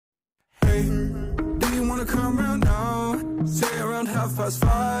Hey, do you wanna come round now? Say around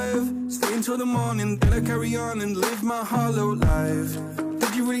 5:30. Stay until the morning, then I carry on and live my hollow life.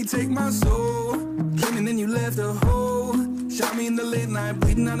 Did you really take my soul? Came and then you left a hole. Shot me in the late night,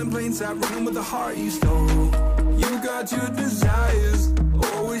 bleeding out in plain sight, running with the heart you stole. You got your desires,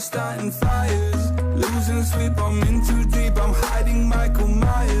 always starting fires. Losing sleep, I'm in too deep, I'm hiding Michael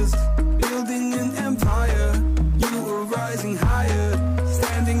Myers. Building an empire, you were rising higher.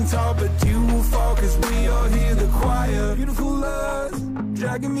 Standing tall, but you will fall, cause we all hear the choir. Beautiful lust,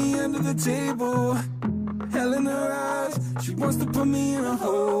 dragging me under the table. Hell in her eyes, she wants to put me in a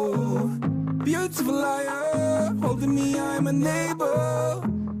hole. Beautiful liar, holding me, I'm a neighbor.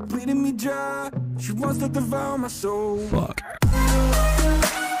 Bleeding me dry, she wants to devour my soul. Fuck.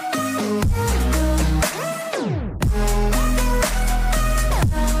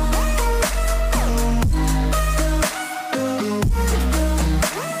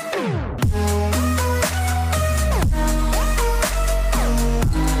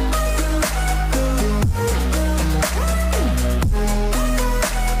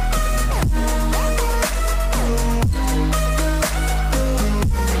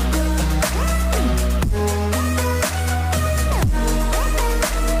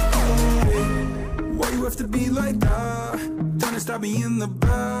 Me in the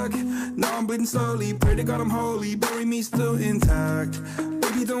back, now I'm bleeding slowly. Pray to God I'm holy, bury me still intact.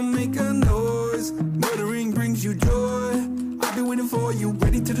 Baby, don't make a noise. Murdering brings you joy. I've been waiting for you,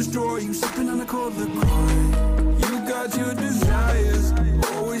 ready to destroy you, sipping on a cold LaCroix. You got your desires,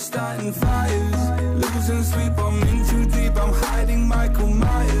 always starting fires. Losing sleep, I'm in too deep, I'm hiding Michael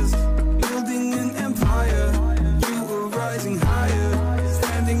Myers. Building an empire, you were rising higher.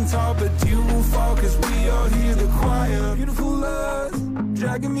 Standing tall, but you will fall, cause we all hear the choir. Beautiful lust,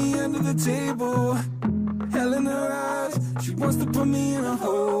 dragging me under the table. Hell in her eyes, she wants to put me in a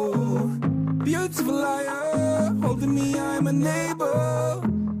hole. Beautiful liar, holding me, I'm a neighbor.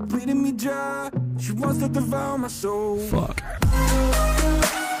 Bleeding me dry, she wants to devour my soul. Fuck.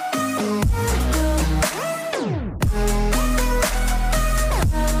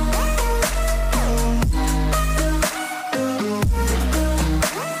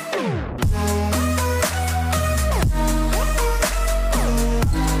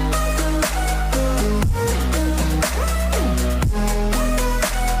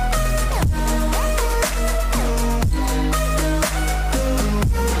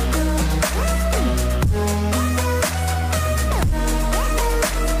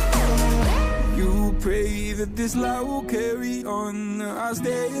 This life will carry on. I'll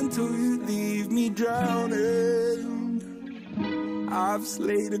stay until you leave me drowning. I've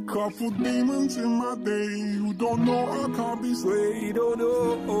slayed a couple demons in my day. You don't know I can't be slayed. Oh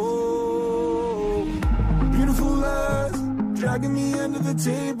no. Beautiful lies, dragging me under the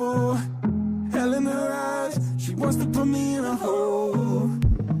table. Hell in her eyes, she wants to put me in a hole.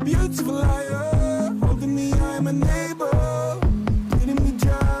 Beautiful liar, holding me, I'm a neighbor. Bleeding me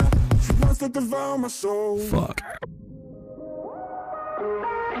dry, she wants to devour my soul. Fuck.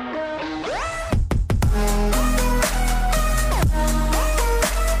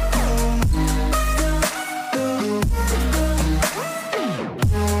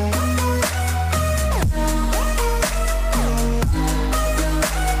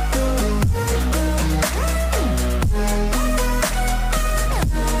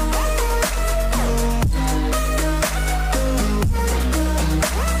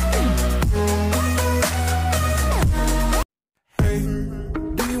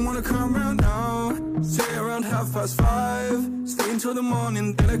 Stay until the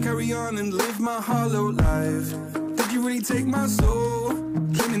morning, then I carry on and live my hollow life. Did you really take my soul?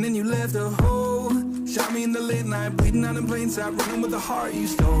 Came and then you left a hole. Shot me in the late night, bleeding out in plain sight, running with the heart you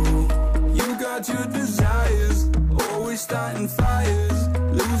stole. You got your desires, always starting fires.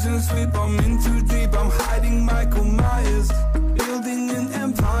 Losing sleep, I'm in too deep, I'm hiding Michael Myers. Building an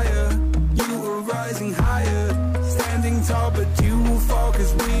empire, you were rising higher. Standing tall, but you will fall,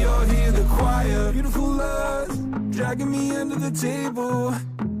 cause we all hear the choir. Beautiful lust, dragging me under the table.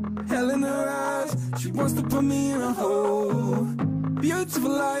 Hell in her eyes, she wants to put me in a hole.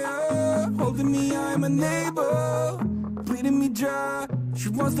 Beautiful liar, holding me, I'm a neighbor. Bleeding me dry, she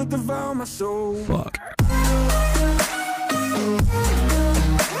wants to devour my soul. Fuck.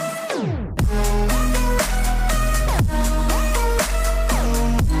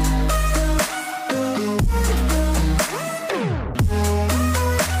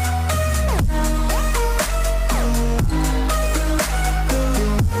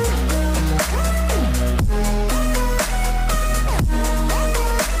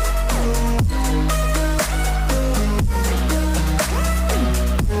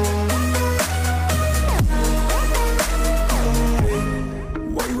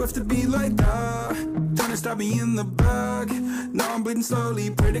 the back. Now I'm bleeding slowly,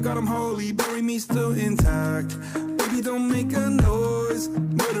 pray to God I'm holy, bury me still intact. Baby, don't make a noise,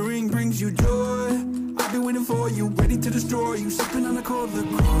 murdering brings you joy. I've been waiting for you, ready to destroy you, sipping on a cold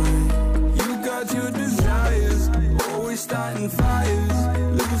liqueur. You got your desires, always starting fires.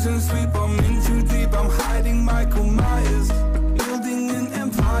 Losing sleep, I'm in too deep, I'm hiding Michael Myers. Building an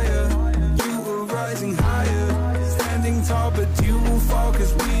empire, you are rising higher. Standing tall, but you will fall,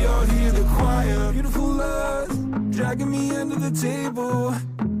 cause we all hear the choir. Beautiful lust, dragging me under the table.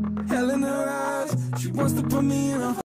 Hell in her eyes, she wants to put me in a